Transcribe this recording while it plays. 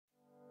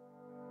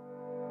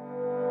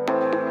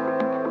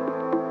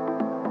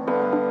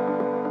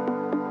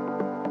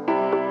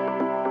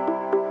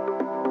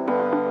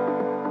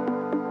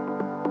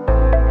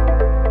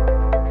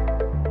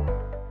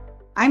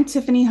I'm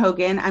Tiffany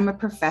Hogan. I'm a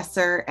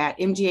professor at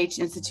MGH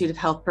Institute of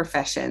Health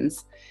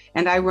Professions,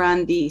 and I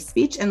run the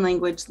Speech and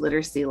Language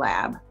Literacy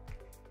Lab.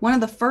 One of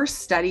the first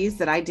studies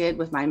that I did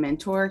with my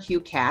mentor,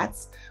 Hugh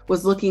Katz,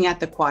 was looking at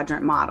the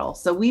Quadrant Model.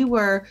 So we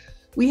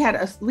had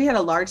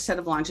a large set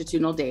of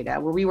longitudinal data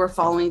where we were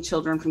following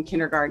children from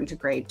kindergarten to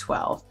grade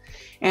 12.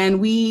 And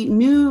we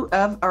knew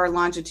of our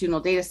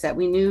longitudinal data set,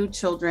 we knew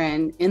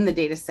children in the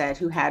data set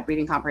who had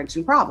reading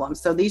comprehension problems.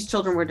 So these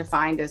children were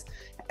defined as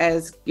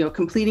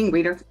completing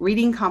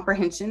reading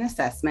comprehension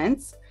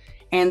assessments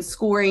and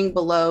scoring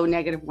below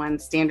 -1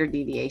 standard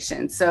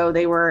deviation. So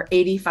they were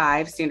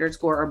 85 standard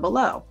score or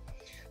below.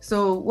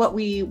 So what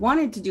we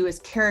wanted to do is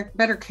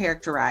better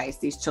characterize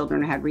these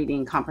children who had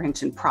reading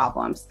comprehension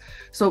problems.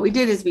 So what we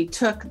did is we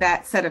took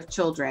that set of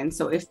children.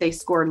 So if they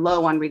scored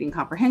low on reading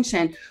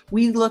comprehension,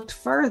 we looked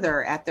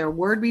further at their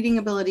word reading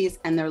abilities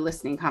and their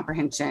listening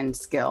comprehension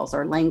skills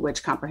or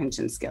language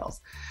comprehension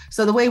skills.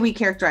 So the way we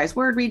characterized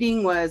word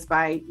reading was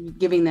by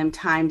giving them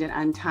timed and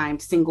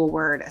untimed single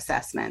word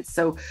assessments.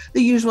 So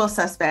the usual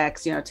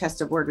suspects,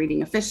 test of word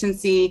reading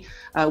efficiency,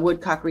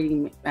 Woodcock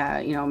reading,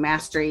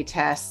 mastery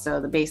tests. So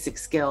the basic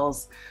skills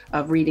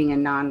of reading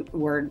and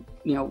non-word,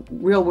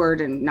 real word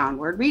and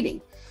non-word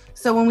reading.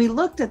 So when we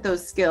looked at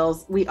those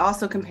skills, we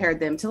also compared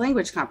them to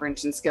language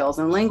comprehension skills.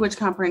 And language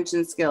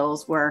comprehension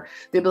skills were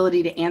the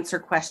ability to answer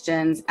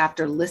questions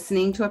after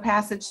listening to a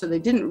passage. So they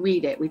didn't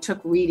read it. We took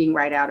reading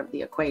right out of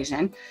the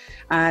equation.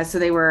 So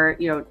they were,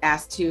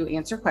 asked to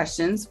answer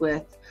questions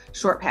with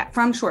short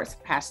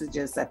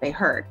passages that they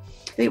heard.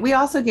 We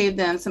also gave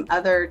them some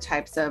other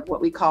types of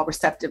what we call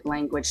receptive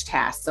language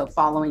tasks. So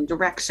following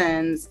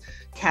directions,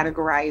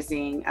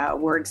 categorizing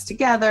words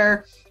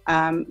together,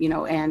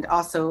 and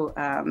also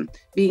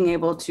being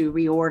able to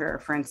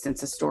reorder, for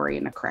instance, a story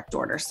in a correct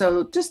order.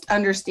 So just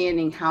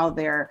understanding how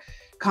they're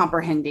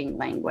comprehending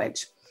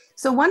language.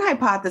 So one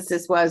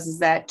hypothesis was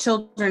that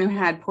children who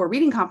had poor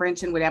reading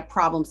comprehension would have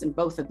problems in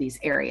both of these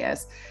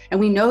areas. And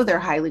we know they're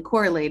highly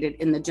correlated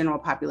in the general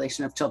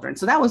population of children.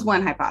 So that was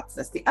one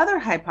hypothesis. The other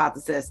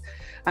hypothesis,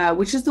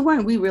 which is the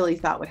one we really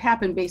thought would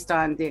happen based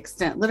on the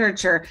extant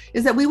literature,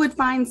 is that we would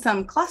find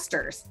some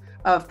clusters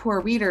of poor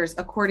readers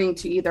according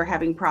to either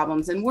having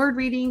problems in word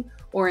reading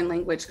or in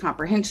language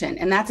comprehension.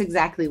 And that's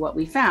exactly what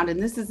we found.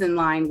 And this is in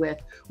line with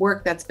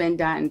work that's been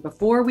done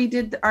before we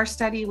did our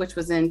study, which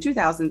was in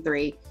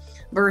 2003,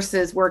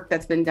 versus work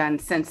that's been done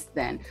since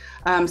then.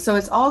 So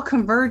it's all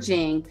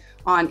converging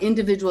on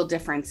individual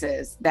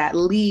differences that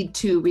lead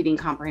to reading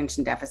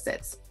comprehension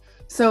deficits.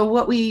 So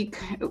what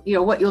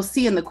you'll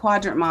see in the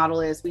Quadrant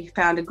Model is we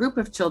found a group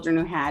of children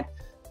who had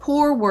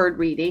poor word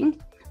reading,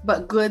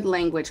 but good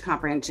language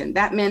comprehension.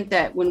 That meant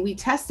that when we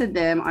tested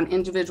them on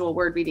individual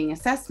word reading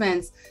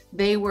assessments,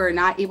 they were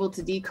not able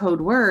to decode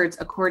words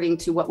according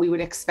to what we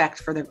would expect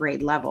for their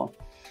grade level.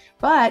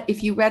 But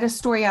if you read a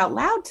story out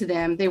loud to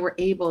them, they were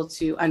able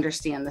to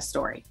understand the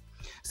story.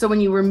 So when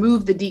you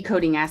remove the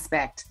decoding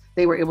aspect,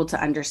 they were able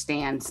to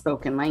understand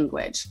spoken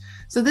language.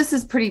 So this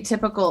is pretty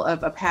typical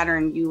of a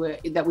pattern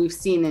that we've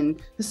seen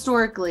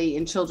historically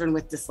in children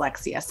with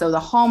dyslexia. So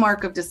the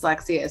hallmark of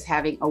dyslexia is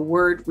having a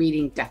word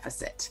reading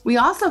deficit. We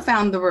also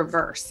found the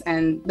reverse,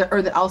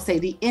 I'll say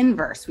the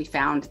inverse. We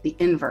found the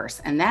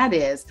inverse, and that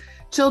is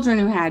children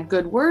who had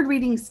good word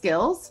reading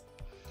skills.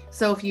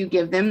 So if you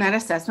give them that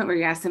assessment where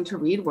you ask them to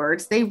read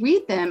words, they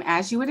read them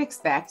as you would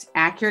expect,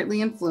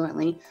 accurately and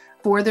fluently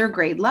for their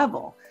grade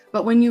level.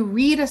 But when you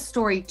read a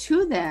story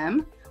to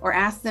them or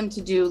ask them to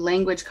do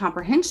language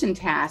comprehension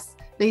tasks,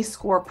 they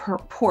score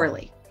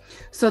poorly.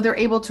 So they're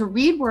able to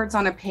read words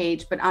on a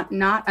page, but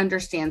not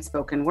understand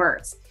spoken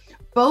words.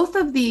 Both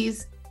of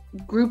these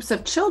groups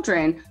of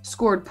children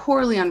scored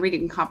poorly on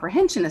reading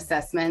comprehension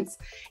assessments.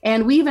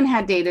 And we even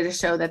had data to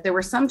show that there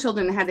were some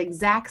children that had the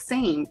exact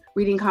same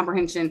reading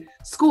comprehension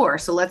score.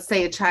 So let's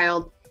say a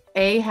child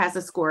A has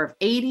a score of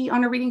 80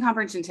 on a reading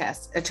comprehension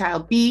test, a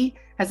child B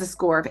has a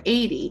score of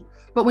 80.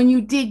 But when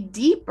you dig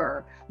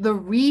deeper, the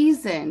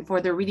reason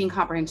for the reading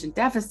comprehension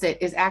deficit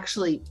is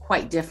actually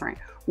quite different.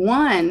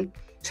 One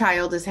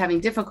child is having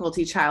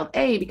difficulty, child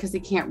A, because he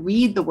can't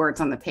read the words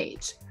on the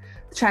page.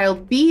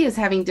 Child B is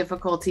having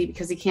difficulty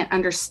because he can't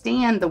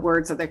understand the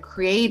words that are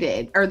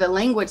created or the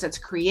language that's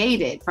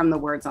created from the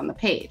words on the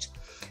page.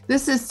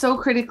 This is so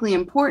critically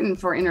important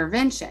for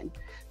intervention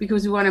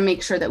because we want to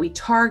make sure that we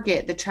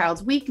target the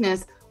child's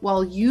weakness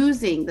while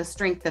using the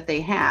strength that they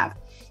have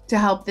to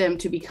help them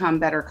to become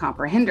better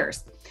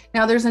comprehenders.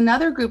 Now, there's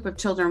another group of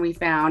children we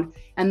found,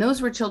 and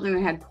those were children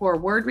who had poor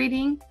word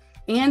reading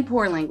and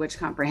poor language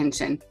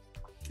comprehension.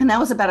 And that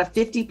was about a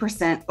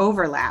 50%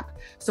 overlap.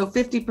 So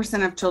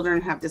 50% of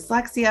children who have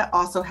dyslexia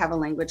also have a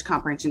language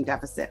comprehension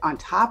deficit on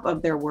top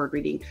of their word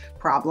reading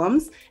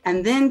problems.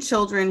 And then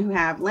children who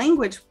have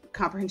language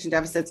comprehension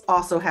deficits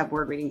also have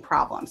word reading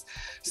problems.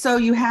 So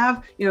you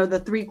have,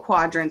 the three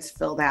quadrants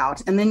filled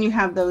out, and then you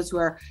have those who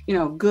are,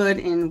 good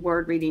in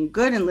word reading,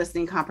 good in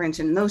listening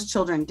comprehension, and those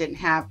children didn't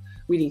have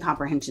reading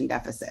comprehension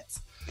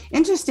deficits.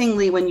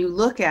 Interestingly, when you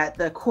look at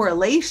the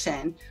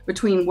correlation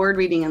between word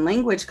reading and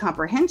language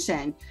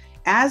comprehension,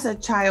 as a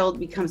child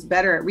becomes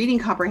better at reading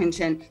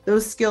comprehension,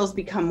 those skills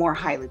become more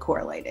highly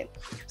correlated.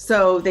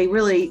 So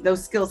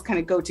those skills kind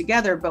of go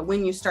together, but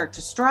when you start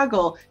to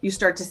struggle, you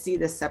start to see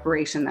this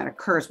separation that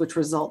occurs, which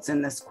results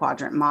in this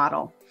quadrant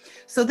model.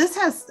 So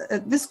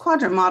this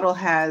quadrant model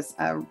has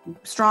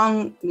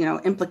strong,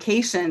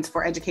 implications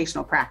for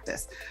educational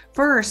practice.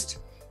 First,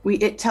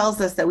 it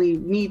tells us that we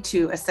need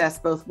to assess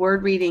both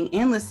word reading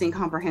and listening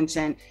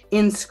comprehension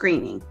in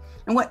screening.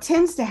 And what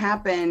tends to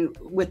happen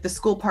with the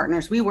school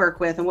partners we work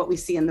with and what we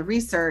see in the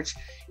research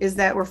is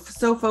that we're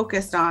so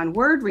focused on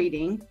word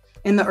reading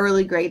in the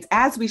early grades,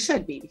 as we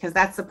should be, because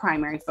that's the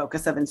primary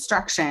focus of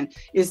instruction,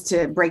 is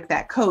to break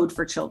that code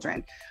for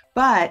children.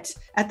 But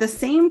at the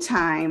same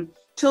time,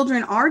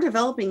 children are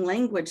developing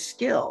language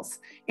skills.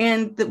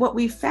 And what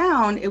we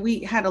found, we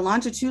had a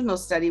longitudinal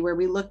study where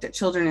we looked at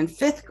children in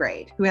 5th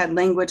grade who had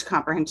language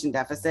comprehension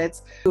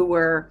deficits, who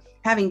were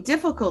having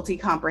difficulty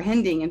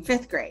comprehending in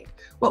 5th grade.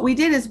 What we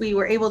did is we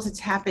were able to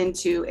tap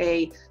into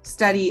a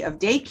study of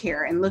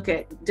daycare and look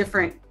at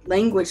different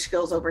language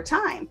skills over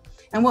time.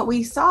 And what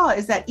we saw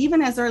is that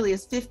even as early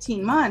as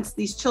 15 months,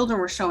 these children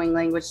were showing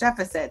language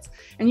deficits.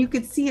 And you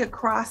could see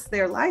across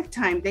their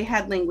lifetime, they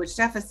had language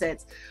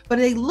deficits, but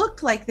they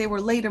looked like they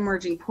were late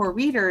emerging poor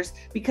readers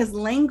because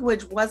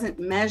language wasn't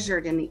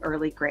measured in the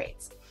early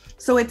grades.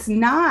 So it's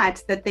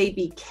not that they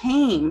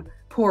became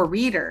poor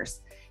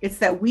readers. It's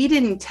that we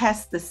didn't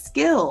test the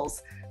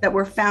skills that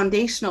were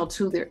foundational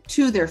to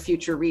their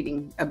future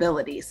reading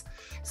abilities.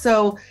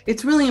 So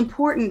it's really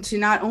important to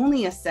not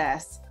only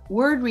assess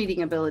word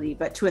reading ability,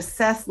 but to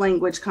assess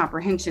language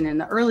comprehension in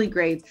the early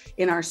grades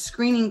in our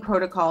screening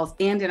protocols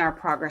and in our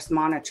progress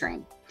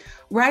monitoring.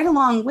 Right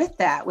along with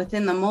that,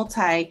 within the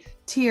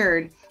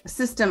multi-tiered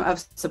system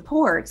of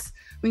supports,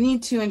 we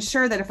need to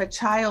ensure that if a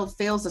child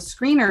fails a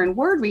screener in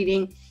word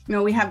reading,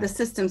 we have the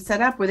system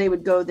set up where they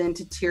would go then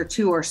to tier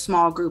 2 or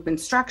small group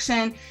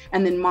instruction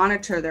and then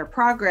monitor their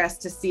progress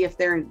to see if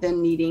they're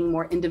then needing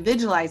more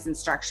individualized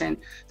instruction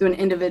through an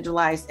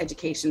individualized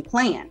education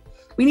plan.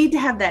 We need to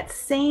have that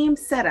same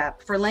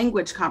setup for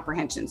language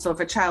comprehension. So if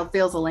a child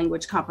fails a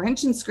language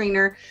comprehension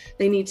screener,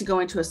 they need to go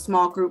into a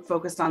small group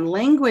focused on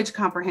language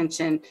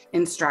comprehension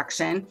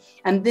instruction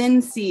and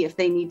then see if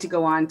they need to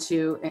go on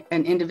to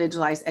an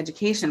individualized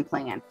education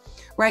plan.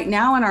 Right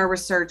now in our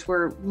research,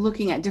 we're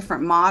looking at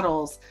different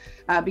models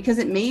because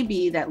it may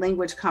be that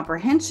language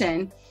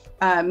comprehension,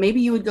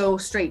 maybe you would go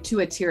straight to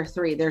a tier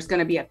 3. There's going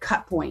to be a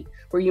cut point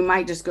where you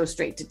might just go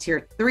straight to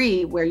tier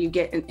 3 where you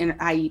get an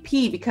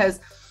IEP, because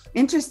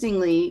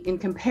interestingly, in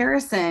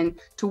comparison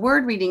to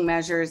word reading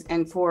measures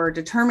and for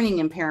determining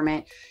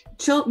impairment,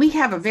 we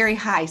have a very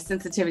high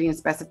sensitivity and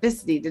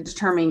specificity to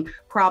determine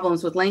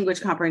problems with language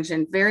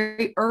comprehension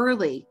very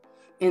early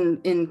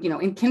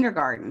in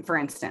kindergarten, for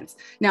instance.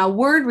 Now,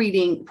 word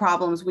reading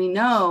problems, we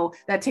know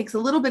that takes a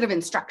little bit of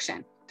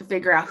instruction to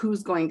figure out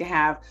who's going to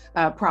have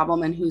a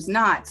problem and who's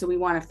not. So we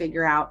want to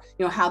figure out,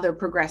 how they're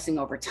progressing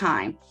over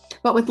time.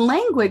 But with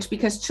language,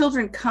 because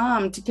children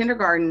come to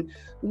kindergarten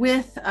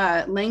with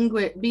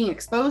language, being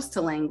exposed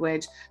to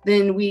language,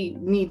 then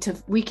we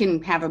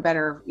can have a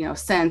better,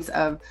 sense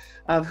of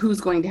who's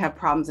going to have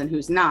problems and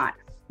who's not.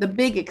 The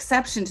big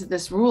exception to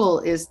this rule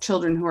is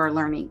children who are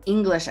learning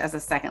English as a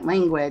second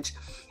language.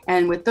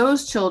 And with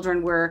those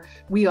children,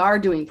 we are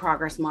doing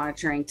progress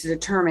monitoring to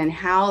determine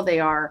how they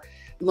are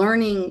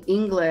learning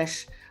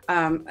English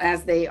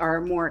as they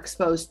are more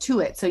exposed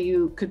to it. So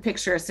you could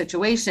picture a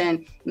situation,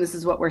 and this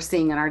is what we're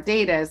seeing in our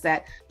data, is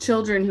that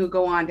children who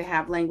go on to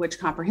have language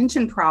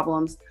comprehension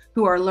problems,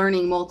 who are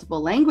learning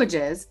multiple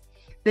languages,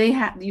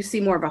 you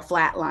see more of a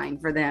flat line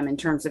for them in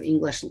terms of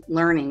English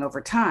learning over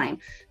time.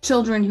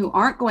 Children who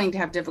aren't going to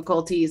have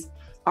difficulties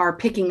are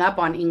picking up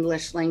on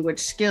English language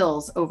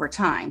skills over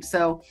time.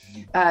 So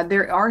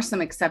there are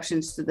some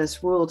exceptions to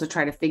this rule to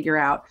try to figure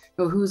out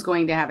who's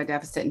going to have a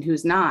deficit and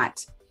who's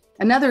not.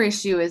 Another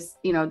issue is,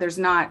 there's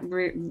not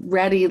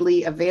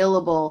readily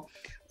available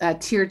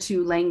tier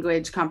 2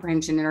 language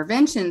comprehension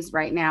interventions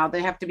right now.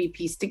 They have to be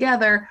pieced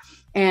together.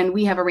 And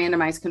we have a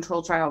randomized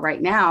control trial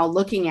right now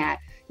looking at,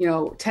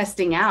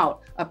 testing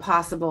out a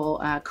possible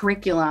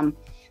curriculum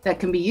that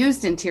can be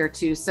used in tier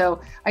 2.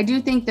 So I do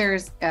think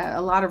there's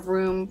a lot of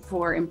room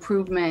for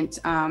improvement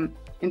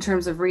in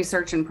terms of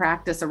research and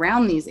practice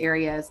around these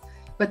areas.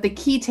 But the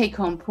key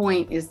take-home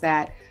point is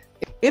that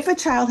if a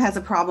child has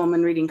a problem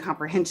in reading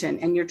comprehension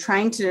and you're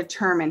trying to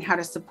determine how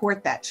to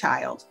support that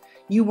child,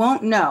 you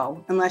won't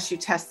know unless you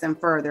test them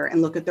further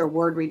and look at their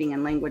word reading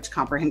and language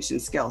comprehension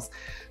skills.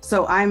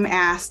 So I'm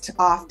asked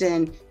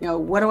often,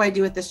 what do I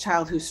do with this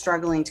child who's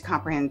struggling to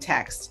comprehend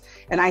text?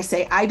 And I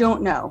say, I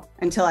don't know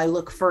until I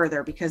look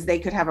further, because they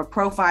could have a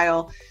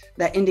profile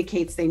that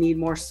indicates they need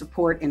more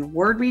support in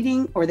word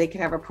reading, or they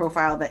could have a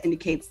profile that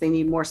indicates they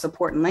need more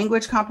support in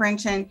language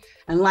comprehension,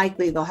 and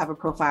likely they'll have a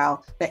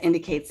profile that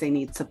indicates they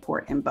need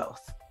support in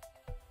both.